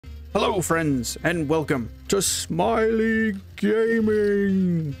Hello friends and welcome to Smiley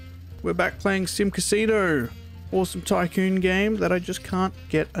Gaming. We're back playing Sim Casino. Awesome tycoon game that I just can't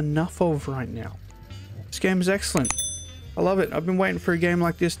get enough of right now. This game is excellent. I love it. I've been waiting for a game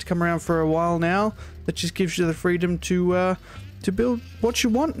like this to come around for a while now that just gives you the freedom to build what you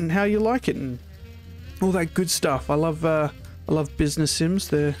want and how you like it and all that good stuff. I love business sims.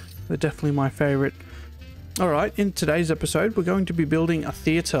 They're definitely my favorite. Alright, in today's episode, we're going to be building a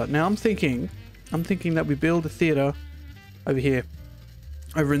theatre. Now, I'm thinking that we build a theatre over here,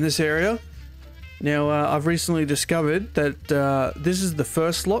 over in this area. Now, I've recently discovered that this is the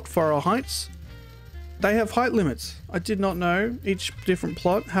first lot for our heights. They have height limits. I did not know each different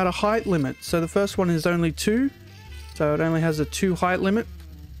plot had a height limit. So the first one is only 2, so it only has a 2 height limit.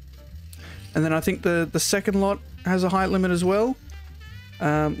 And then I think the second lot has a height limit as well.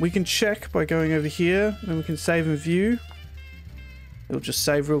 We can check by going over here and we can save and view. It'll just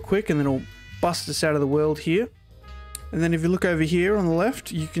save real quick and then it'll bust us out of the world here. And then if you look over here on the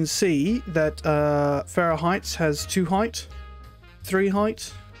left, you can see that Farrah Heights has 2 height, 3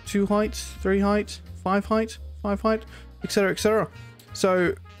 height, 2 height, 3 height, 5 height, 5 height, etc, etc.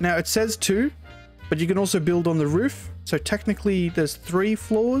 So now it says 2, but you can also build on the roof. So technically there's 3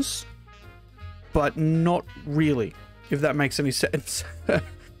 floors, but not really, if that makes any sense.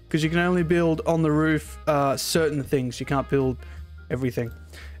 Because you can only build on the roof certain things. You can't build everything.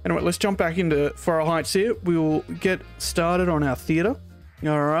 Anyway, let's jump back into Farrah Heights here. We will get started on our theatre.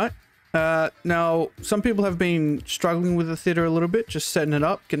 Alright. Now, some people have been struggling with the theatre a little bit, just setting it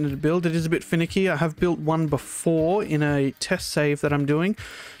up, getting it to build. It is a bit finicky. I have built one before in a test save that I'm doing.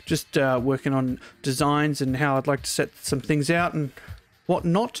 Just working on designs and how I'd like to set some things out and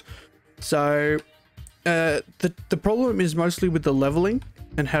whatnot. So the problem is mostly with the leveling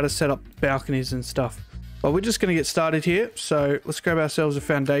and how to set up balconies and stuff. But we're just going to get started here. So let's grab ourselves a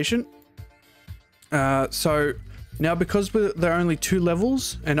foundation. So now because there are only 2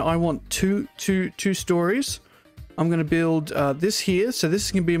 levels and I want two stories, I'm going to build this here. So this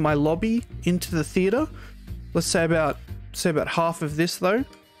is going to be my lobby into the theater. Let's say about half of this though,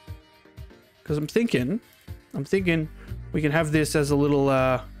 because I'm thinking we can have this as a little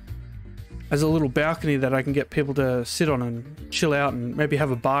balcony that I can get people to sit on and chill out and maybe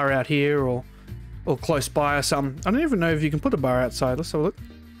have a bar out here or close by or something. I don't even know if you can put a bar outside. Let's have a look.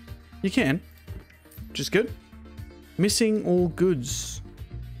 You can, which is good. Missing all goods.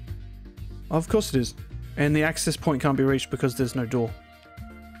 Of course it is. And the access point can't be reached because there's no door.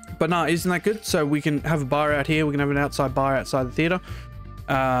 But no, isn't that good? So we can have a bar out here. We can have an outside bar outside the theater.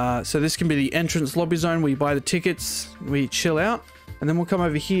 So this can be the entrance lobby zone where you buy the tickets, we chill out, and then we'll come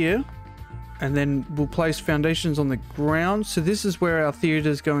over here and then we'll place foundations on the ground. So this is where our theater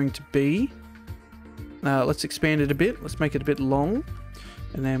is going to be. Let's expand it a bit. Let's make it a bit long.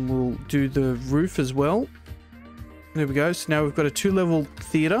 And then we'll do the roof as well. There we go. So now we've got a 2-level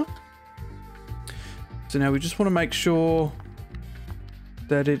theater. So now we just want to make sure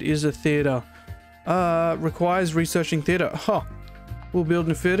that it is a theater. Requires researching theater. Huh. We'll build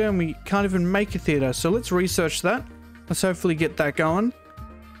a theater and we can't even make a theater. So let's research that. Let's hopefully get that going.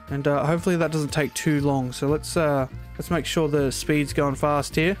 And hopefully that doesn't take too long. So let's make sure the speed's going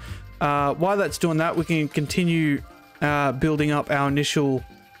fast here. While that's doing that, we can continue building up our initial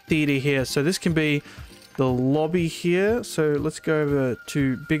theater here. So this can be the lobby here. So let's go over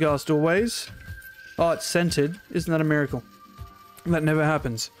to big ass doorways. Oh, it's centered. Isn't that a miracle? That never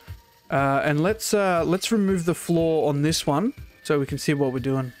happens. And let's remove the floor on this one so we can see what we're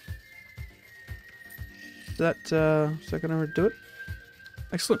doing. Is that gonna do it?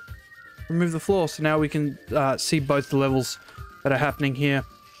 Excellent. Remove the floor so now we can see both the levels that are happening here.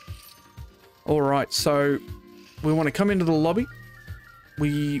 Alright, so we want to come into the lobby.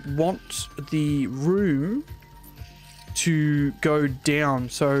 We want the room to go down.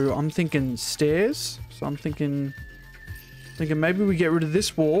 So I'm thinking stairs. So I'm thinking maybe we get rid of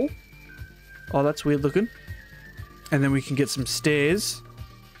this wall. Oh, that's weird looking. And then we can get some stairs.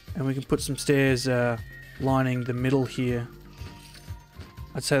 And we can put some stairs lining the middle here.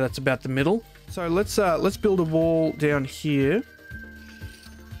 I'd say that's about the middle. So let's build a wall down here.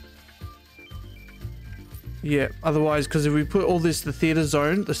 Yeah, otherwise, because if we put all this the theater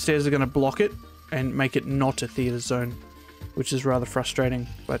zone, the stairs are going to block it and make it not a theater zone, which is rather frustrating,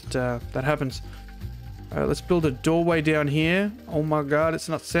 but that happens. Alright, let's build a doorway down here. Oh my god, it's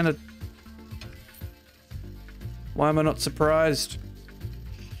not centered. Why am I not surprised?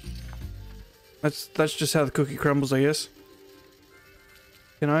 That's just how the cookie crumbles, I guess.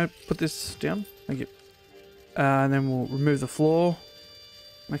 Can I put this down? Thank you. And then we'll remove the floor.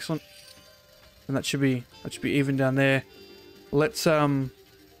 Excellent. And that should be even down there. Let's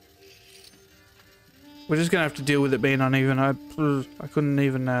We're just gonna have to deal with it being uneven. I couldn't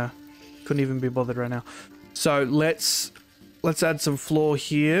even be bothered right now. So let's add some floor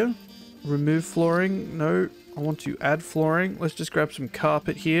here. Remove flooring. No, I want to add flooring. Let's just grab some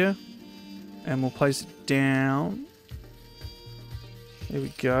carpet here, and we'll place it down. There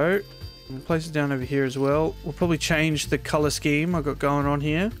we go. We'll place it down over here as well. We'll probably change the color scheme I've got going on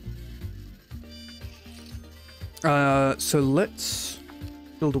here. So let's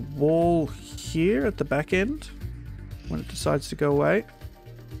build a wall here at the back end when it decides to go away.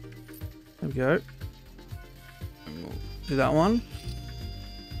 There we go. And we'll do that one.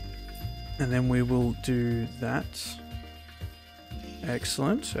 And then we will do that.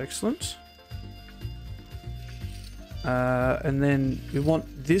 Excellent, excellent. And then we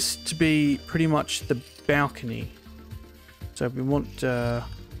want this to be pretty much the balcony. So we want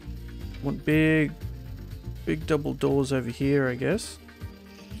big double doors over here, I guess.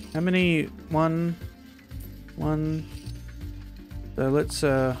 How many? One. So let's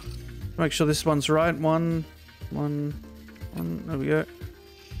make sure this one's right. One. There we go.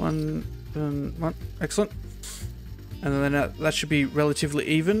 One. Excellent. And then that should be relatively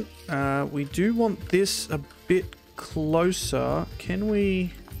even. We do want this a bit closer. Can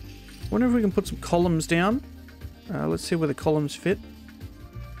we? Wonder if we can put some columns down. Let's see where the columns fit.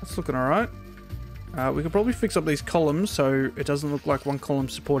 That's looking all right. We could probably fix up these columns so it doesn't look like one column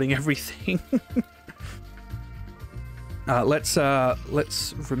supporting everything. Let's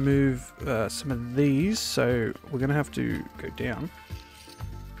remove some of these. So we're gonna have to go down.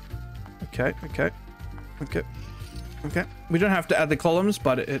 Okay. We don't have to add the columns,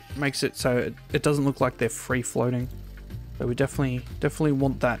 but it makes it so it doesn't look like they're free floating. So we definitely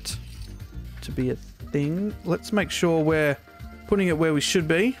want that to be a thing. Let's make sure we're putting it where we should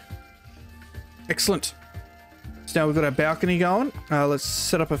be. Excellent. So now we've got our balcony going. Let's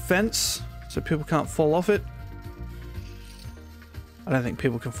set up a fence so people can't fall off it. I don't think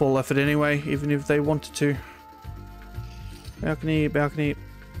people can fall off it anyway, even if they wanted to. Balcony.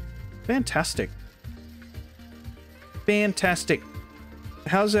 Fantastic.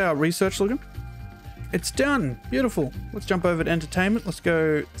 How's our research looking? It's done. Beautiful. Let's jump over to entertainment. Let's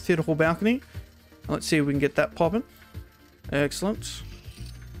go theatre hall balcony. Let's see if we can get that popping. Excellent.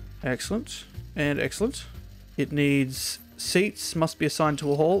 And excellent. It needs seats. Must be assigned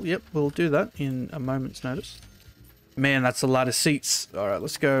to a hall. Yep, we'll do that in a moment's notice. Man, that's a lot of seats. All right,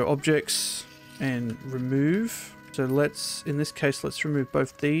 let's go objects and remove. So in this case, let's remove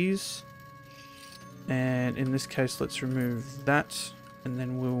both these. And in this case, let's remove that. And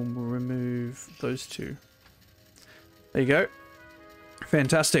then we'll remove those two. There you go.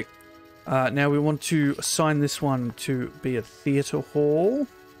 Fantastic. Now we want to assign this one to be a theatre hall.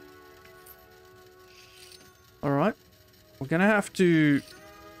 All right. We're going to have to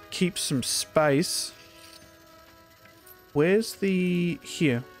keep some space. Where's the...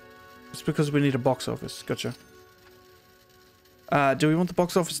 Here. It's because we need a box office. Gotcha. Do we want the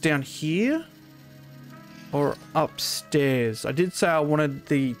box office down here? Or upstairs? I did say I wanted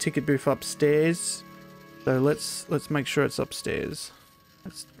the ticket booth upstairs. So let's make sure it's upstairs.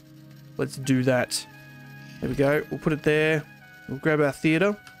 Let's do that. There we go. We'll put it there. We'll grab our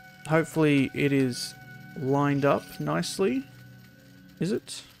theater. Hopefully it is lined up nicely. Is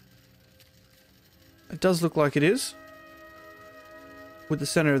it? It does look like it is. With the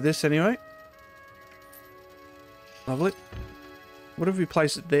center of this anyway. Lovely. What if we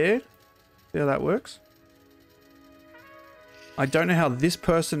place it there? See how that works? I don't know how this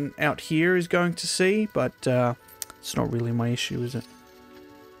person out here is going to see, but it's not really my issue, is it?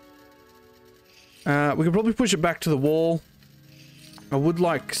 We could probably push it back to the wall. I would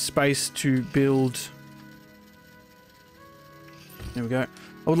like space to build... There we go.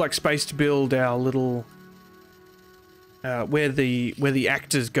 I would like space to build our little... where the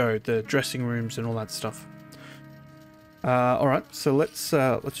actors go, the dressing rooms and all that stuff. Alright, so let's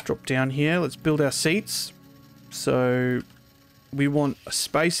drop down here. Let's build our seats. So we want a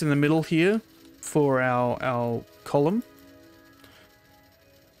space in the middle here for our column.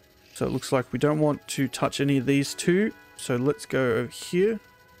 So it looks like we don't want to touch any of these two. So let's go over here.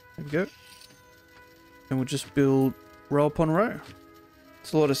 There we go. And we'll just build row upon row.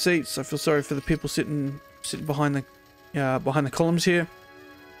 It's a lot of seats. I feel sorry for the people sitting behind the columns here.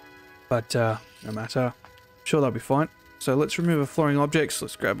 But no matter. I'm sure they'll be fine. So let's remove our flooring objects.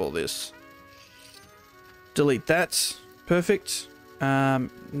 Let's grab all this. Delete that. Perfect.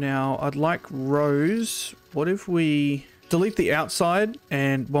 Now I'd like rows. What if we delete the outside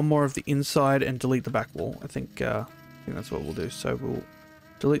and one more of the inside and delete the back wall? I think that's what we'll do. So we'll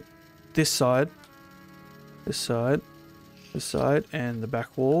delete this side, and the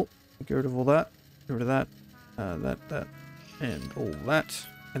back wall. Get rid of all that. Get rid of that, that, and all that.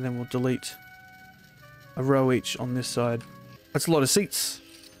 And then we'll delete a row each on this side. That's a lot of seats.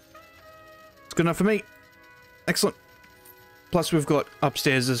 It's good enough for me. Excellent. Plus we've got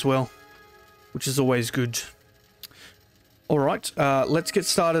upstairs as well, which is always good. All right, let's get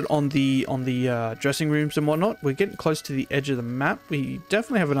started on the dressing rooms and whatnot. We're getting close to the edge of the map. We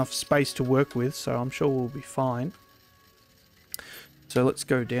definitely have enough space to work with, so I'm sure we'll be fine. So let's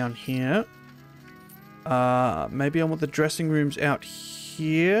go down here. Maybe I want the dressing rooms out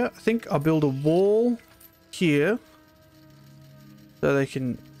here. I think I'll build a wall here so they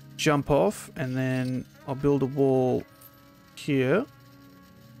can jump off, and then I'll build a wall here.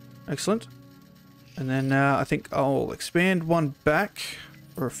 Excellent. And then I think I'll expand one back,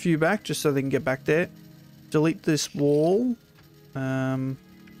 or a few back, just so they can get back there. Delete this wall.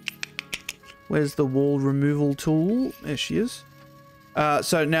 Where's the wall removal tool? There she is.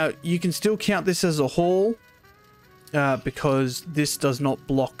 So now you can still count this as a hall, because this does not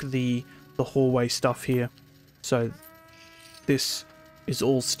block the hallway stuff here. So this is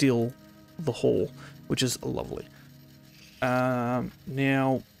all still the hall, which is lovely.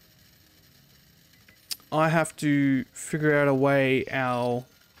 Now I have to figure out a way our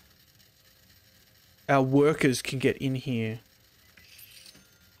workers can get in here.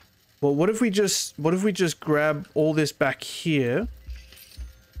 Well, what if we just grab all this back here?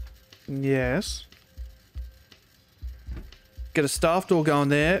 Yes. Get a staff door going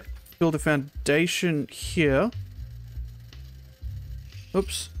there. Build a foundation here.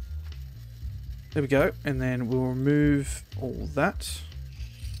 Oops. There we go. And then we'll remove all that.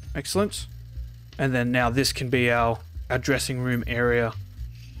 Excellent. And then now this can be our dressing room area.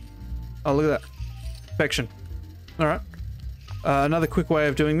 Oh, look at that. Perfection. Alright. Another quick way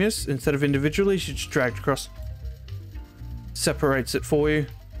of doing this, instead of individually, you just drag it across. Separates it for you.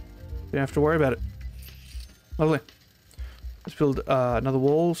 You don't have to worry about it. Lovely. Let's build another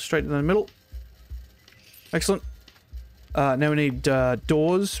wall straight in the middle. Excellent. Now we need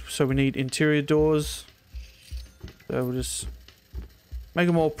doors, so we need interior doors. So we'll just make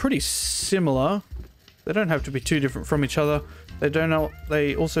them all pretty similar. They don't have to be too different from each other.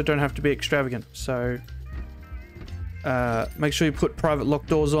 They also don't have to be extravagant. So make sure you put private lock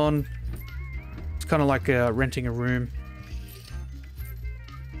doors on. It's kind of like renting a room.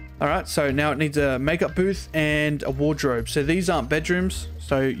 Alright, so now it needs a makeup booth and a wardrobe. So these aren't bedrooms,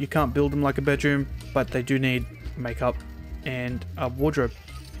 so you can't build them like a bedroom, but they do need makeup and a wardrobe.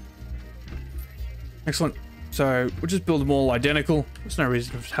 Excellent. So we'll just build them all identical. There's no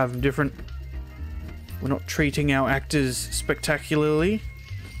reason to have them different. We're not treating our actors spectacularly.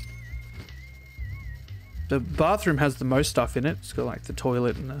 The bathroom has the most stuff in it. It's got like the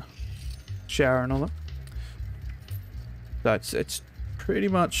toilet and the shower and all that. So it's pretty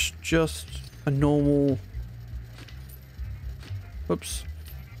much just a normal,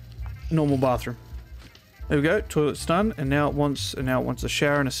 normal bathroom. There we go. Toilet's done, and now it wants a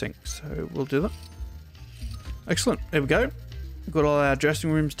shower and a sink. So we'll do that. Excellent. There we go. We've got all our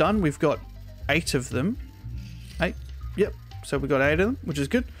dressing rooms done. We've got 8 of them. 8. Yep. So we got 8 of them, which is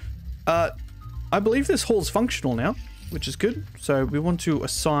good. I believe this hall's functional now, which is good. So we want to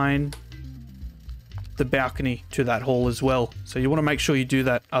assign the balcony to that hall as well. So you want to make sure you do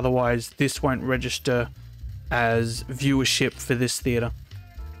that. Otherwise, this won't register as viewership for this theater.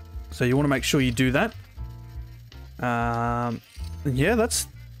 So you want to make sure you do that. Yeah, that's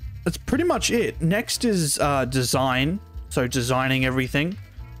pretty much it. Next is design. So designing everything.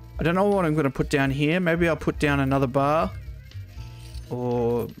 I don't know what I'm going to put down here. Maybe I'll put down another bar,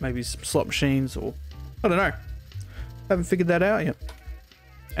 or maybe some slot machines, or I don't know. Haven't figured that out yet.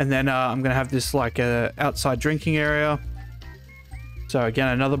 And then I'm going to have this like a outside drinking area. So again,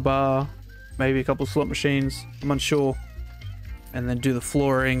 another bar, maybe a couple of slot machines. I'm unsure. And then do the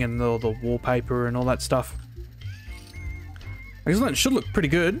flooring and the wallpaper and all that stuff. Excellent. It should look pretty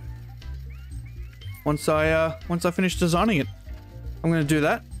good once I finish designing it. I'm going to do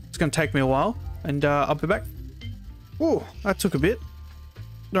that. It's going to take me a while, and I'll be back. Oh, that took a bit.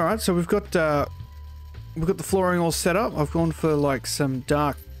 All right, so we've got the flooring all set up. I've gone for like some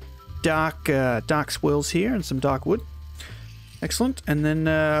dark swirls here and some dark wood. Excellent. And then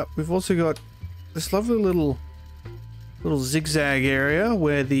we've also got this lovely little zigzag area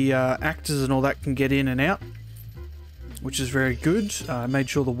where the actors and all that can get in and out, which is very good. I made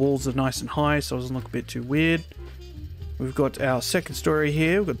sure the walls are nice and high so it doesn't look a bit too weird. We've got our second story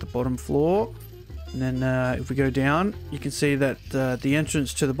here. We've got the bottom floor. And then if we go down, you can see that the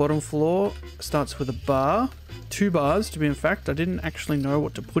entrance to the bottom floor starts with a bar. 2 bars, to be in fact. I didn't actually know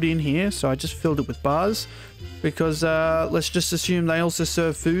what to put in here, so I just filled it with bars. Because let's just assume they also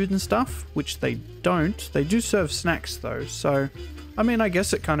serve food and stuff, which they don't. They do serve snacks, though. So, I mean, I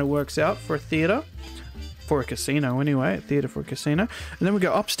guess it kind of works out for a theater. For a casino, anyway. A theater for a casino. And then we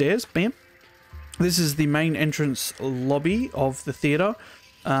go upstairs. Bam. This is the main entrance lobby of the theater.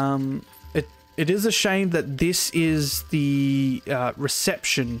 It is a shame that this is the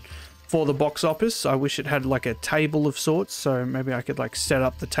reception for the box office. I wish it had like a table of sorts, so maybe I could like set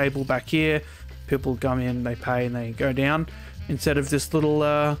up the table back here. People come in, they pay, and they go down, instead of this little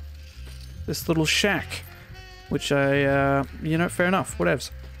shack, which I you know, fair enough, whatevs.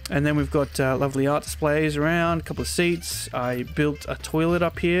 And then we've got lovely art displays around, a couple of seats. I built a toilet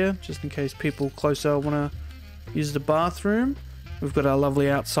up here just in case people closer want to use the bathroom. We've got our lovely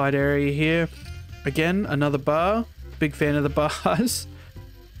outside area here. Again, another bar. Big fan of the bars.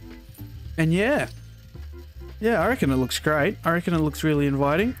 And yeah, I reckon it looks great. I reckon it looks really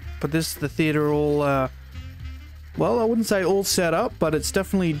inviting. But this is the theater all, well, I wouldn't say all set up, but it's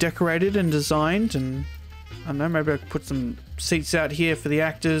definitely decorated and designed. And I don't know, maybe I could put some seats out here for the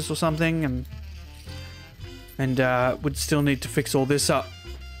actors or something. And would still need to fix all this up.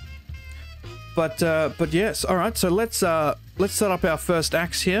 But yes, all right. So let's set up our first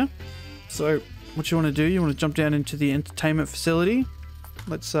acts here. So what you want to do? You want to jump down into the entertainment facility.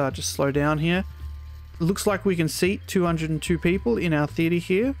 Let's just slow down here. It looks like we can seat 202 people in our theater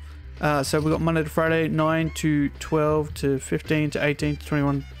here. So we've got Monday to Friday, 9 to 12 to 15 to 18 to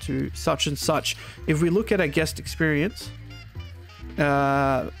 21 to such and such. If we look at our guest experience,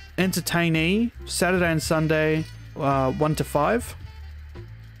 entertainee, Saturday and Sunday, 1 to 5.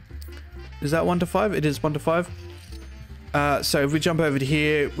 Is that 1 to 5? It is 1 to 5. So if we jump over to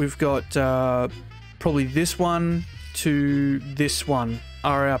here, we've got probably this one to this one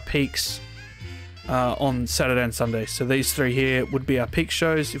are our peaks on Saturday and Sunday. So these 3 here would be our peak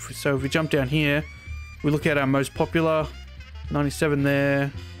shows. If we jump down here, we look at our most popular, 97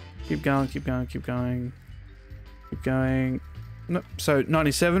 there. Keep going, keep going, keep going, keep going. Nope. So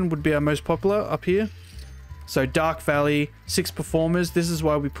 97 would be our most popular up here. So Dark Valley, 6 performers. This is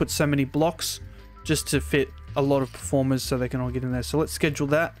why we put so many blocks, just to fit a lot of performers so they can all get in there. So let's schedule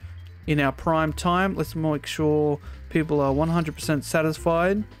that in our prime time. Let's make sure people are 100%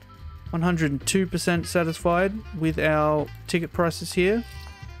 satisfied, 102% satisfied with our ticket prices here.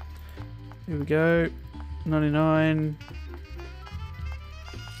 Here we go, 99.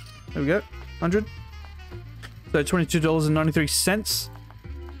 There we go, 100. So $22.93.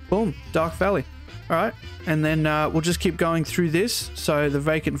 Boom, Dark Valley. All right, and then we'll just keep going through this. So the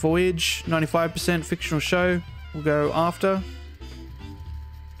Vacant Voyage, 95% fictional show, we'll go after.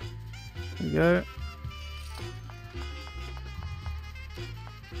 There we go.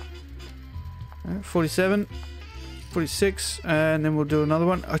 All right, 47, 46, and then we'll do another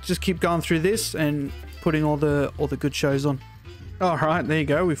one. I just keep going through this and putting all the good shows on. All right, there you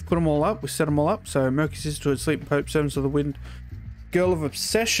go. We've put them all up. We've set them all up. So Murky Sisterhood, Sleep and Pope, Servants of the Wind, Girl of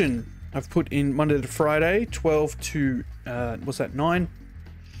Obsession. I've put in Monday to Friday, 12 to, what's that, 9?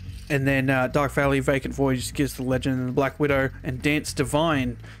 And then Dark Valley, Vacant Voyage, Gives the Legend, and the Black Widow, and Dance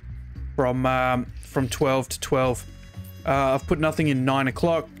Divine from 12 to 12. I've put nothing in 9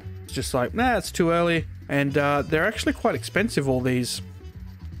 o'clock. It's just like, nah, it's too early. And they're actually quite expensive, all these,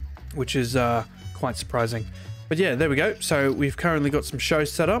 which is quite surprising. But yeah, there we go. So we've currently got some shows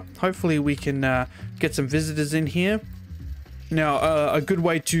set up. Hopefully we can get some visitors in here. Now, a good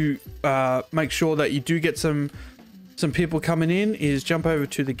way to make sure that you do get some people coming in is jump over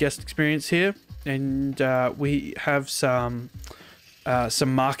to the guest experience here, and we have some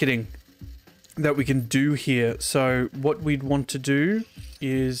marketing that we can do here. So what we'd want to do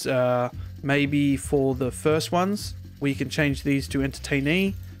is maybe for the first ones, we can change these to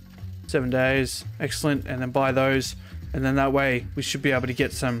entertainee, 7 days, excellent, and then buy those, and then that way we should be able to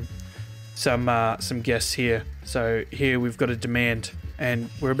get some guests here. So here we've got a demand, and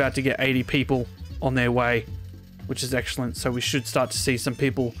we're about to get 80 people on their way, which is excellent. So we should start to see some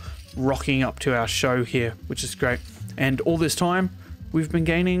people rocking up to our show here, which is great. And all this time we've been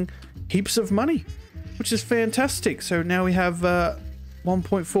gaining heaps of money, which is fantastic. So now we have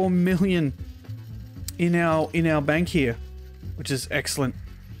 1.4 million in our bank here, which is excellent.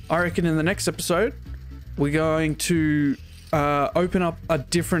 I reckon in the next episode we're going to open up a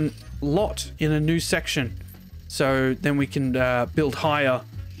different lot in a new section, so then we can build higher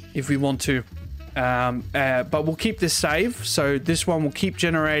if we want to, but we'll keep this save, so this one will keep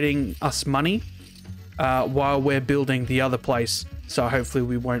generating us money while we're building the other place, so hopefully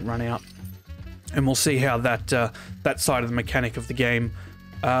we won't run out. and we'll see how that side of the mechanic of the game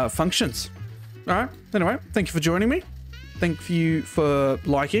functions. All right. Anyway, thank you for joining me. Thank you for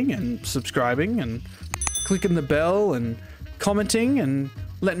liking and subscribing and clicking the bell and commenting and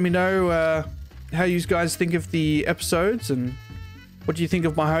letting me know how you guys think of the episodes and what do you think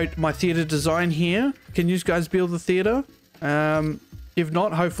of my theater design here. Can you guys build the theater? If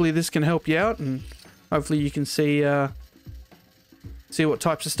not, hopefully this can help you out, and hopefully you can see what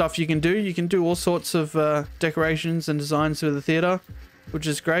types of stuff you can do. You can do all sorts of decorations and designs for the theater, which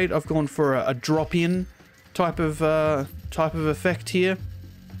is great. I've gone for a drop-in type of effect here,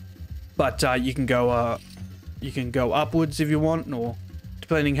 but you can go upwards if you want, or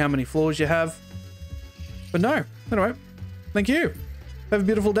depending how many floors you have. But no, anyway, thank you. Have a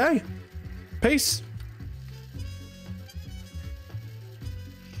beautiful day. Peace.